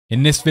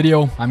In this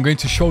video, I'm going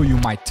to show you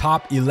my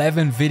top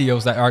 11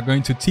 videos that are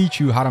going to teach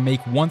you how to make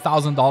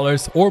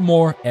 $1,000 or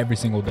more every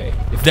single day.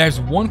 If there's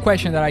one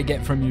question that I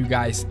get from you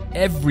guys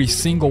every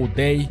single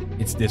day,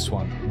 it's this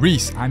one.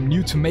 Reese, I'm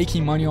new to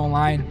making money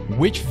online.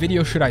 Which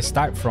video should I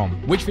start from?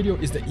 Which video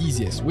is the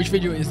easiest? Which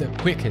video is the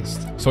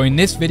quickest? So in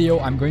this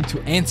video, I'm going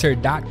to answer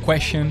that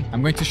question.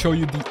 I'm going to show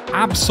you the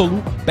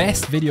absolute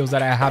best videos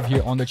that I have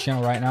here on the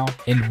channel right now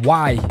and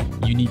why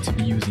you need to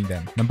be using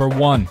them. Number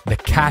one, the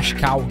Cash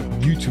Cow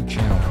YouTube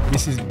channel.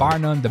 This is bar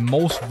none the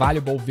most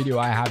valuable video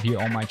I have here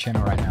on my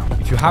channel right now.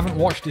 If you haven't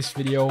watched this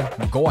video,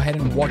 go ahead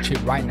and watch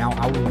it right now.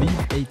 I will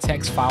leave a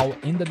text file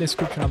in the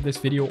description of this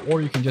video,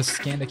 or you can just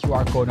scan the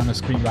QR code on the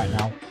screen right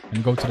now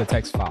and go to the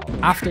text file.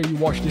 After you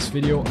watch this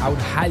video, I would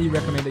highly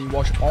recommend that you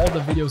watch all the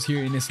videos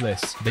here in this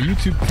list. The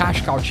YouTube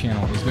Cash Cow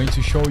channel is going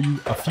to show you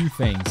a few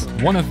things.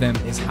 One of them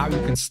is how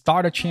you can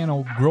start a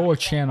channel, grow a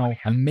channel,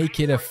 and make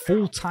it a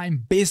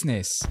full-time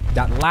business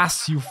that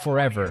lasts you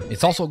forever.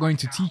 It's also going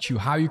to teach you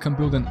how you can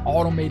build an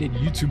automated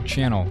YouTube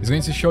channel. It's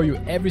going to show you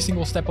every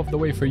single step of the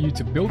way for you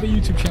to build a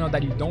YouTube channel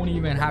that you don't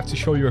even have to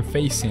show your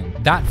face in.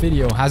 That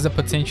video has the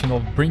potential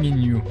of bringing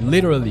you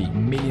literally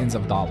millions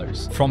of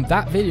dollars. From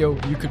that video,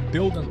 you could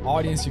build an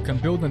audience, you can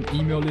build an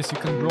email list, you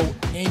can grow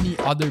any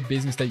other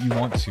business that you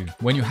want to.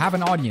 When you have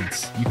an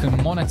audience, you can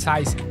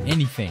monetize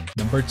anything.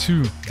 Number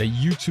two, the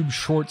YouTube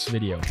Shorts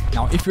video.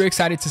 Now, if you're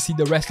excited to see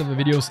the rest of the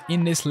videos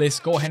in this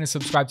list, go ahead and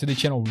subscribe to the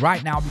channel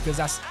right now, because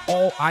that's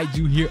all I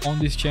do here on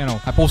this channel.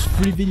 I post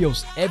free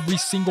videos every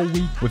single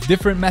week with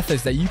different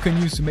methods that you can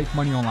use to make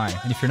money online.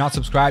 And if you're not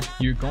subscribed,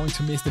 you're going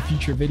to miss the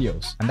future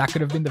videos. And that could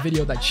have been the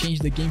video that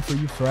changed the game for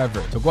you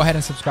forever. So go ahead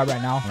and subscribe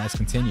right now and let's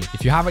continue.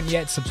 If you haven't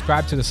yet,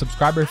 subscribe to the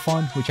subscriber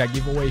fund, which I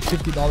give away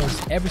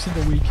 $50 every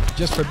single week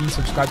just for being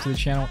subscribed to the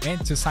channel,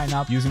 and to sign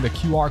up using the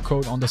QR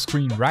code on the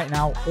screen right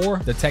now or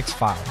the text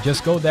file.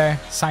 Just go there,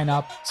 sign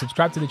up,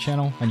 subscribe to the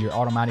channel, and you're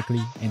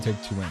automatically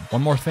entered to win.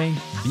 One more thing,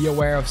 be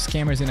aware of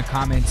scammers in the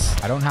comments.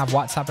 I don't have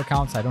WhatsApp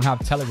accounts, I don't have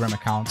Telegram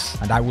accounts,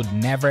 and I would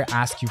never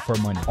ask you for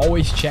money.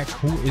 Always check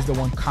who is the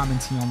one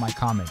commenting on my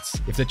comments.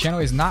 If the channel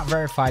is not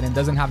verified and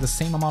doesn't have the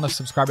same amount of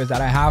subscribers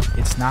that I have,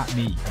 it's not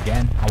me.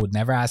 Again, I would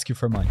never ask you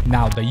for money.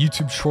 Now, the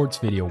YouTube Shorts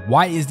video.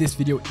 Why is this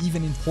video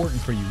even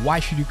important for you? Why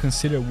should you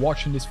consider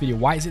watching this video?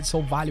 Why is it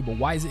so valuable?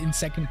 Why is it in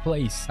second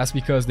place? That's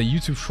because the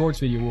YouTube Shorts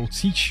video will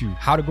teach you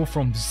how to go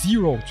from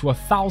 $0 to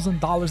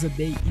 $1,000 a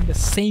day in the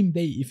same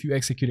day if you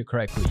execute it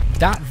correctly.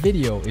 That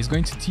video is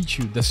going to teach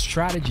you the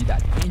strategy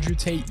that Andrew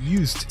Tate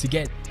used to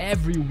get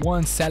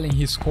everyone selling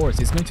his course.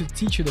 It's going to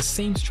teach you the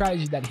same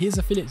strategy that his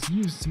affiliates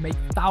used to make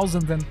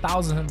thousands and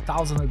thousands and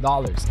thousands of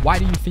dollars. Why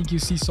do you think you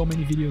see so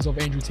many videos of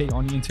Andrew Tate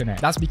on the internet?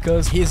 That's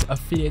because his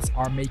affiliates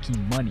are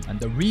making money. And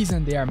the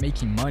reason they are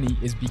making money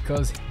is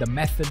because the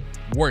method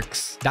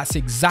works. That's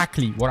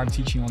exactly what I'm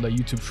teaching on the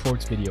YouTube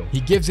Shorts video. He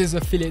gives his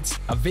affiliates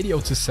a video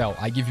to sell.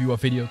 I give you a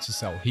video to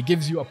sell. He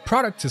gives you a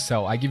product to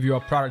sell. I give you a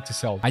product to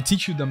sell. I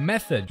teach you the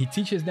method. He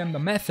teaches them the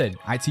method.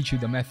 I teach you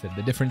the method.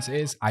 The difference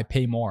is I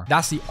pay more.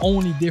 That's the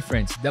only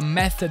difference. The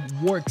method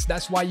works.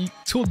 That's why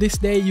till this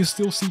day, you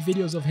still see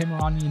videos of him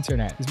around the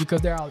internet. It's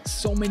because there are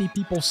so many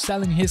people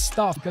selling his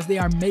stuff because they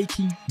are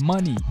making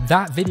money.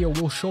 That video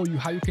will show you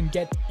how you can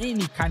get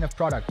any kind of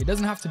product. It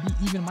doesn't have to be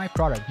even my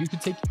product. You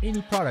could take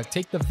any product,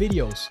 take the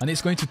videos, and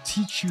it's going to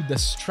teach you the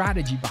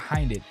strategy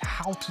behind it,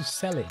 how to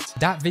sell it.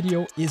 That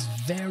video is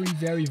very,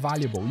 very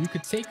valuable. You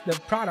could take the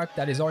product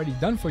that is already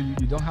done for you.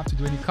 You don't have to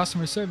do any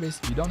customer service.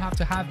 You don't have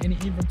to have any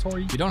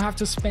inventory. You don't have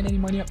to spend any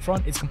money up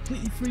front. It's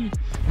completely free.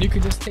 And you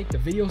can just take the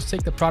videos,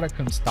 take the product,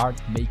 and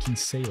start making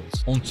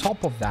sales. On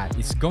top of that,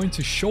 it's going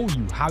to show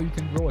you how you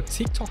can grow a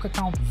TikTok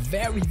account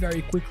very,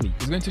 very quickly.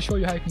 It's going to show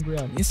you how you can grow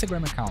an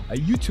Instagram account, a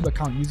YouTube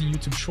account using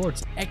YouTube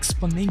Shorts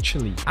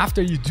exponentially.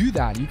 After you do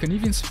that, you can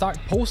even start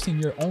posting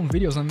your own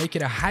videos and make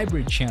it a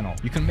hybrid channel.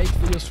 You can make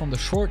videos from the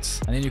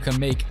shorts, and then you can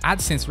make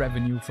AdSense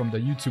revenue from the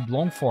YouTube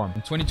long form.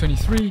 In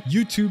 2023,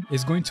 YouTube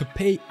is going to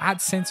pay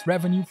AdSense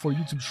revenue for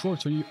YouTube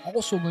Shorts, so you're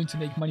also going to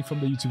make money from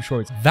the YouTube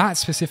Shorts. That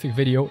specific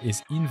video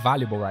is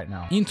invaluable right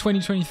now. In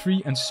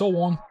 2023 and so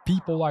on,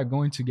 people are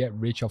going to get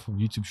rich off of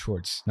YouTube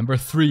Shorts. Number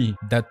three,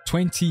 the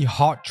 20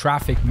 hot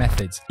traffic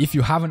methods. If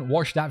you haven't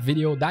watched that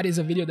video, that is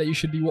a video that you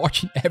should be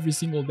watching every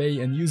single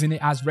day and using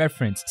it as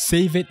reference.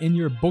 Save it in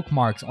your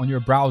bookmarks on your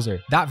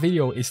browser. That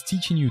video is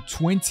teaching you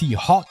 20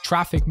 hot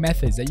traffic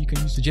methods that you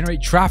can use to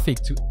generate traffic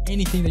to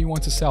anything that you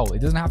want to sell. It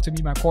doesn't have to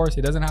be my course.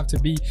 It doesn't have to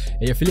be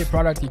an affiliate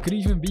product. It could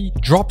even be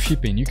drop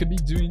shipping. You could be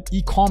doing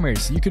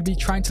e-commerce. You could be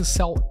trying to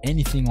sell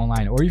anything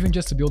online, or even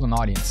just to build an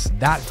audience.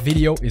 That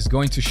video is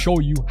going to show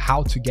you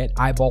how to get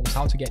eyeballs,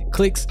 how to get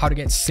clicks, how to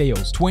get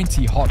sales.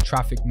 20 hot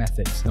traffic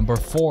methods. Number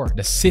four,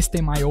 the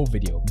System.io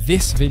video.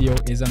 This video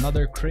is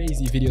another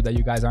crazy video that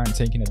you guys aren't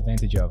taking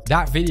advantage of.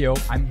 That video,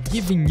 I'm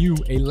giving you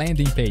a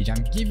landing page.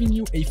 I'm giving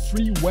you a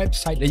free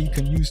website that you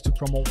can use to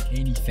promote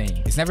anything.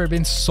 It's never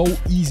been so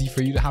easy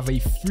for you to have a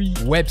free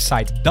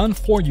website done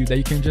for you that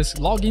you can just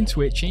log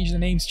into it, change the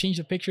names, change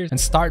the pictures, and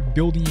start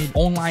building an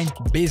online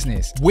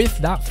business. With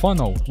that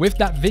funnel, with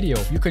that video,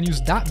 you can use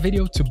that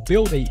video to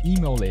build an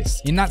email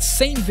list. In that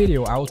same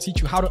video, I will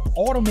teach you how to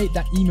automate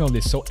that email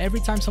list. So every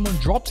time someone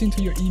drops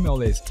into your email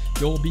list,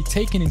 they will be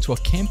taken into a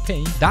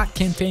campaign. That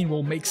campaign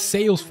will make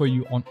sales for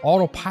you on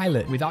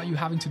autopilot without you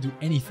having to do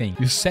anything.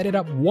 You set it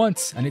up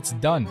once and it's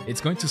done. It's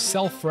going to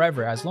sell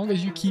forever as long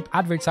as you keep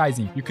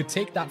advertising. You could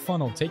take that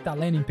funnel, take that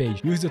landing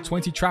page, use the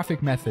 20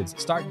 traffic methods,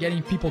 start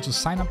getting people to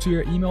sign up to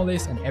your email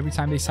list, and every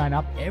time they sign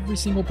up, every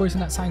single person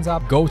that signs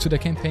up, go to the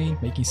campaign,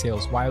 making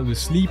sales while you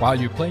sleep, while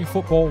you're playing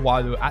football,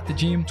 while you're at the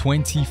gym,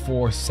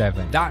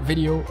 24/7. That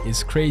video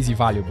is crazy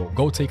valuable.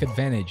 Go take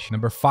advantage.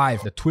 Number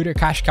 5, the Twitter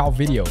cash cow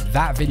video.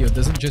 That video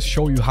doesn't just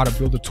show you how to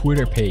build a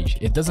Twitter page.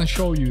 It doesn't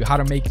show you how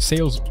to make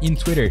sales in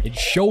Twitter. It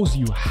shows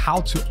you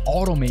how to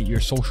automate your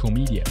social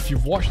media. If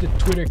you've watched the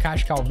Twitter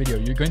cash cow video,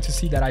 you're going to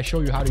see that I show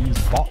you how to use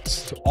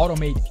bots to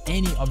automate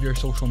any of your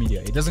social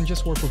media. It doesn't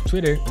just work with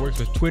Twitter. It works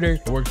with Twitter.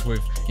 It works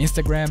with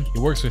Instagram. It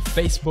works with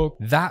Facebook.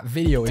 That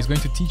video is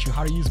going to teach you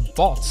how to use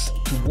bots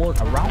to work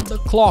around the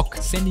clock,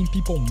 sending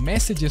people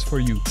messages for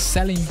you,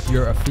 selling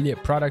your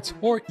affiliate products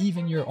or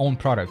even your own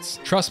products.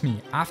 Trust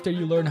me, after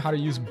you learn how to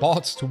use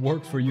bots to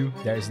work for you,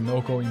 there is no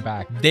going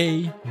back.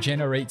 They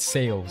generate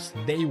sales.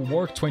 They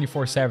work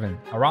 24/7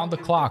 around the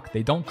clock.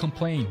 They don't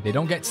complain. They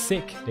don't get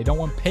sick. They don't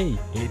want pay.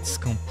 It's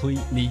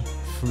completely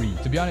free.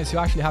 To be honest, you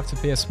actually have to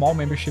pay a small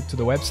membership to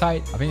the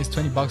website. I think it's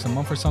 20 bucks a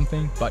month or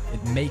something, but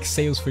it makes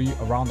sales for you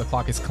around the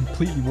clock. It's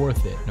completely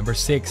worth it. Number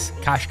 6,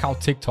 cash cow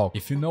TikTok.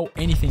 If you know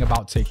anything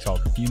about TikTok,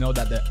 you know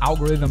that the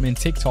algorithm in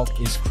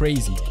TikTok is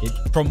crazy. It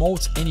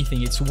promotes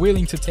anything. It's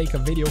willing to take a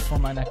video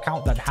from an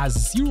account that has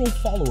 0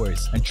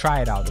 followers and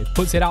try it out. It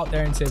puts it out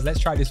there and says,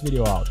 let's try this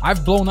video out.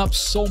 I've blown up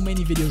so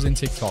many videos in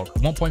TikTok.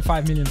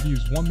 1.5 million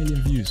views, 1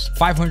 million views,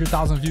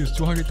 500,000 views,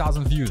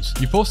 200,000 views.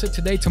 You post it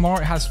today,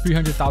 tomorrow it has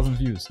 300,000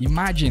 views.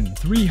 Imagine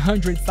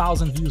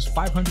 300,000 views,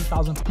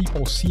 500,000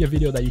 people see a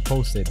video that you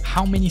posted.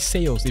 How many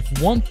sales? If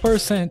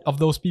 1% of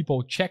those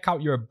people check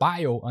out your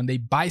bio and they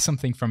buy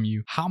something from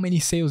you, how many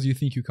sales do you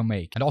think you can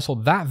make? And also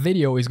that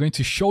video is going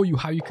to show you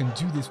how you can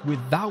do this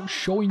without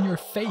showing your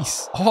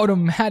face.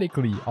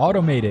 Automatically,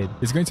 automated.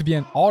 It's going to be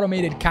an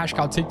automated cash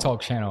cow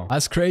TikTok channel.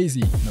 That's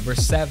crazy. Number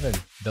 7,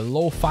 the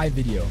lo-fi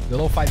video. The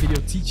lo-fi video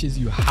teaches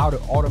you how to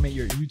automate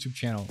your YouTube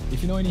channel.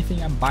 If you know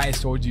anything, I'm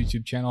biased towards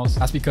YouTube channels.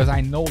 That's because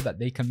I know that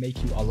they can make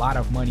you a lot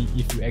of money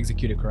if you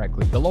execute it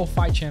correctly. The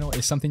lo-fi channel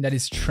is something that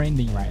is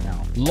trending right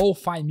now.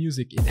 Lo-fi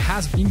music, it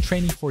has been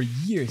trending for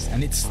years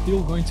and it's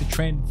still going to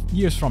trend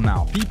years from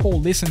now. People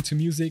listen to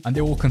music and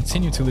they will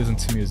continue to listen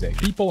to music.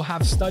 People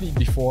have studied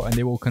before and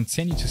they will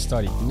continue to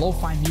study.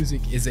 Lo-fi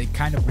music is a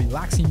kind of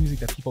relaxing music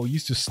that people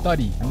used to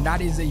study, and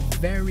that is a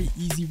very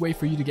easy way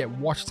for you to get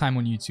watch time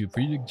on YouTube,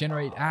 for you to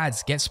generate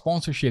ads, get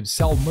sponsorships,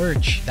 sell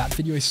merch. That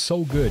video is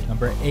so good.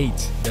 Number 8,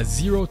 the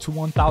 0 to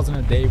 1,000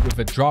 a day with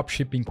a drop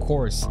shipping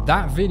course.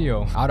 That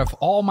video, out of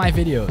all my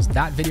videos,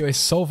 that video is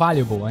so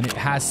valuable and it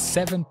has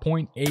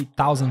 7.8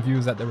 thousand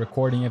views at the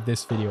recording of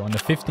this video on the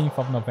 15th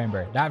of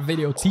November. That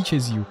video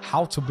teaches you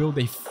how to build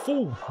a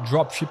full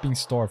drop shipping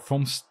store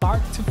from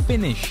start to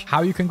finish,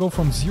 how you can go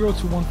from 0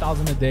 to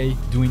 1,000 a day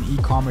doing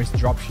e-commerce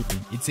drop shipping.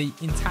 It's an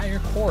entire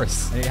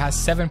course and it has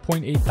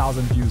 7.8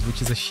 thousand views,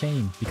 which is a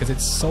shame because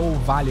it's so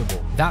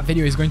valuable. That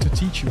video is going to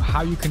teach you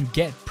how you can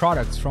get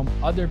products from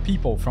other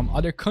people, from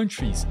other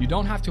countries. You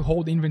don't have to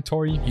hold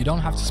inventory. You don't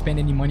have to spend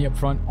any money up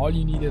front. All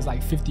you need is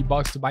like 50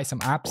 bucks to buy some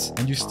apps,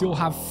 and you still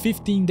have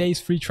 15 days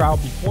free trial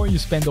before you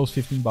spend those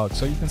 15 bucks.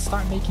 So you can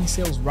start making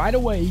sales right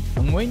away.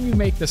 And when you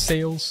make the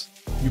sales,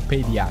 you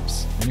pay the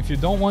apps. And if you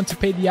don't want to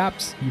pay the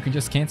apps, you can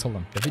just cancel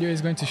them. The video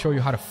is going to show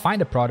you how to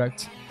find a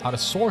product, how to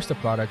source the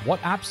product, what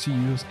apps to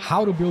use,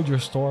 how to build your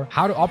store,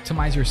 how to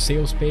optimize your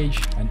sales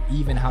page, and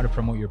even how to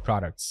promote your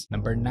products.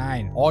 Number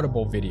 9,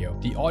 Audible video.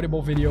 The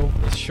Audible video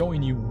is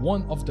showing you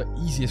one of the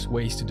easiest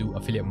ways to do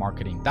affiliate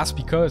marketing. That's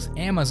because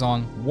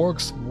Amazon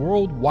works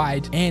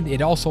worldwide and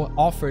it also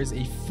offers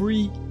a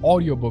free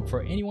audiobook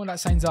for anyone that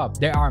signs up.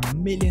 There are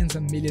millions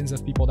and millions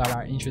of people that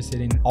are interested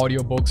in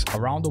audiobooks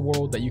around the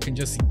world that you can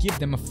just give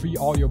them a free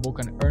audiobook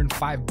and earn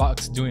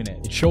 $5 doing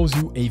it. It shows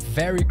you a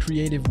very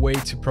creative way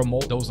to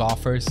promote those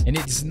offers, and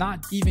it's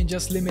not even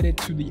just limited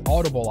to the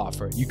Audible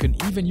offer. You can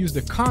even use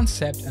the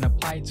concept and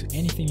apply it to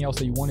anything else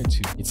that you wanted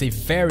to. It's a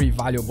very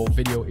valuable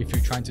video if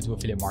you're trying to do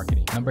affiliate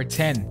marketing. Number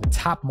 10, the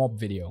Tap Mob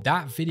video.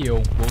 That video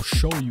will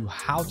show you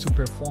how to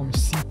perform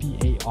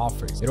CPA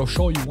offers. It'll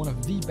show you one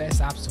of the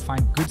best apps to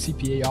find good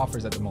CPA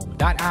offers at the moment.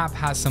 That app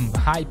has some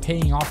high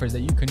paying offers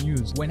that you can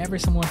use whenever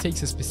someone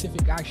takes a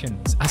specific action.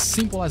 It's as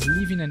simple as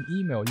leaving an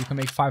email. You can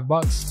make $5,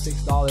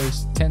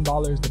 $6,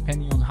 $10,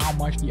 depending on how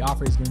much the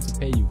offer is going to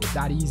pay you. It's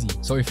that easy.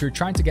 So if you're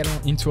trying to get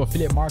into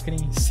affiliate marketing,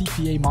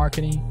 CPA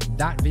marketing,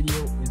 that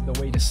video is the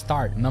way to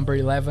start. Number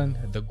 11,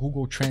 the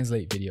Google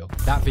Translate video.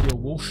 That video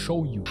will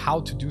show you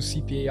how to do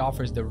CPA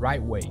offers the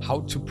right way,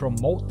 how to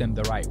promote them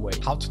the right way,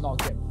 how to not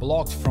get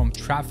blocked from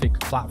traffic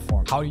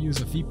platform, how to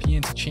use a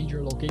VPN to change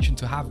your location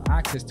to have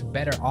access to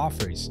better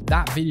offers.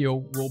 That video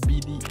will be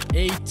the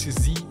A to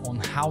Z on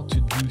how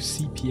to do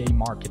CPA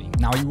marketing.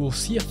 Now you will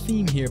see a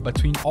theme here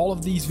between all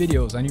of these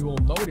videos, and you will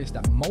notice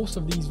that most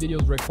of these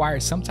videos require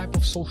some type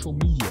of social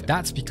media.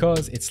 That's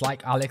because it's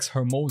like Alex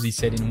Hermosi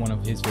said in one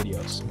of his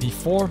videos.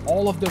 Before,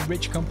 all of the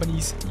rich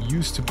companies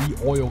used to be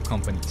oil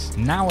companies.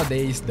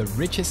 Nowadays, the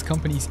richest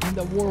companies in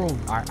the world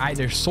are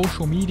either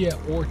social media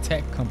or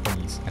tech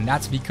companies. And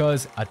that's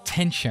because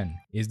attention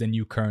is the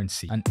new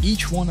currency. And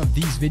each one of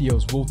these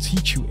videos will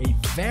teach you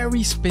a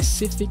very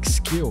specific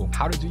skill: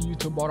 how to do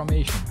YouTube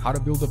automation, how to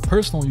build a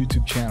personal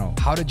YouTube channel,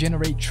 how to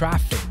generate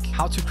traffic,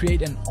 how to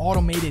create an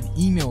automated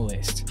email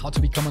list, how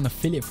to become an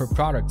affiliate for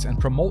products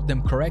and promote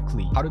them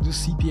correctly, how to do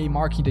CPA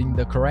marketing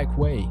the correct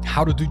way,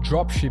 how to do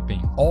drop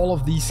shipping. All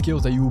of these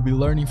skills that you will be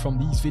learning from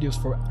these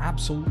videos for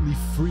absolutely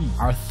free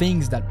are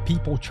things that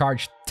people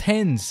charge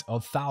tens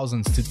of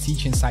thousands to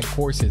teach inside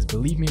courses.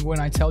 Believe me when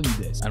I tell you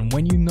this. And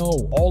when you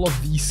know all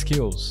of these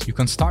skills, you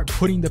can start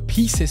putting the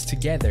pieces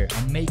together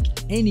and make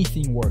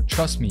anything work.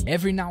 Trust me,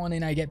 every now and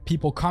then I get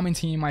people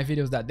commenting in my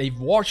videos that they've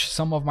watched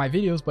some of my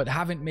videos but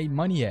haven't made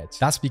money yet.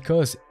 That's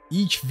because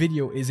each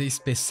video is a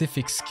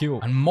specific skill,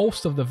 and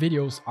most of the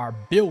videos are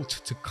built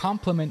to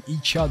complement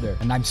each other,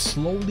 and I'm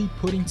slowly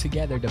putting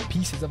together the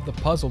pieces of the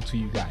puzzle to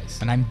you guys.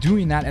 And I'm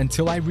doing that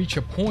until I reach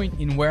a point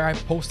in where I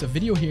post a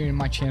video here in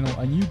my channel,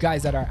 and you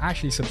guys that are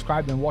actually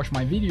subscribed and watch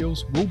my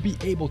videos will be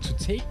able to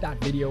take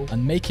that video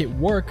and make it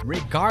work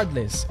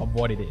regardless of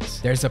what it is.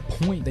 There's a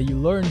point that you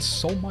learn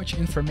so much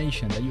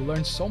information, that you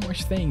learn so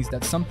much things,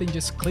 that something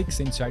just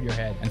clicks inside your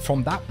head, and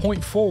from that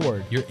point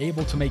forward, you're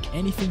able to make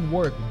anything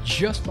work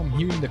just from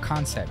hearing the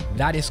concept.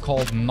 That is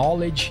called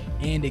knowledge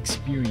and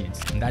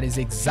experience, and that is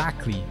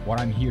exactly what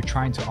I'm here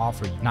trying to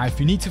offer you. Now, if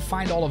you need to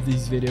find all of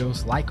these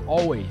videos, like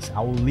always,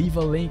 I will leave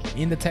a link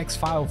in the text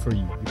file for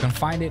you. You can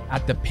find it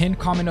at the pinned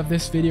comment of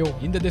this video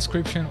in the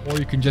description, or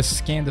you can just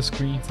scan the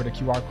screen for the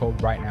QR code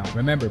right now.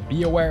 Remember,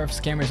 be aware of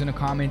scammers in the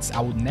comments.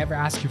 I would never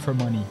ask you for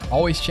money.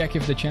 Always check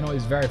if the channel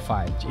is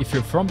verified. If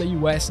you're from the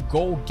US,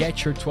 go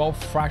get your 12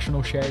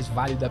 fractional shares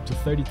valued up to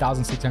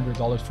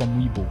 $30,600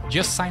 from Webull.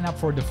 Just sign up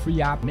for the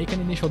free app, make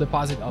an initial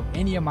deposit of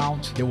any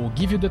amount. They will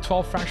give you the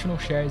 12 fractional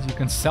shares. You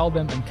can sell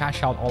them and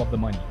cash out all of the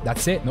money.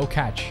 That's it, no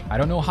catch. I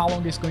don't know how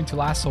long it's going to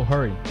last, so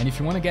hurry. And if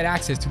you want to get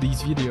access to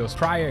these videos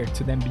prior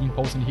to them being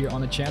posted here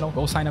on the channel,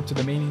 go sign up to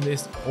the mailing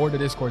list or the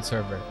Discord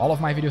server. All of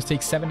my videos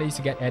take 7 days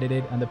to get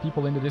edited, and the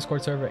people in the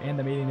Discord server and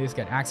the mailing list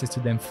get access to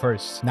them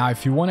first. Now,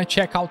 if you want to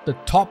check out the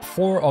top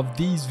 4 of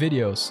these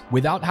videos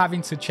without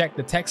having to check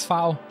the text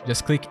file,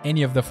 just click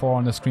any of the 4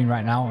 on the screen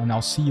right now, and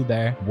I'll see you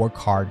there. Work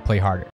hard, play harder.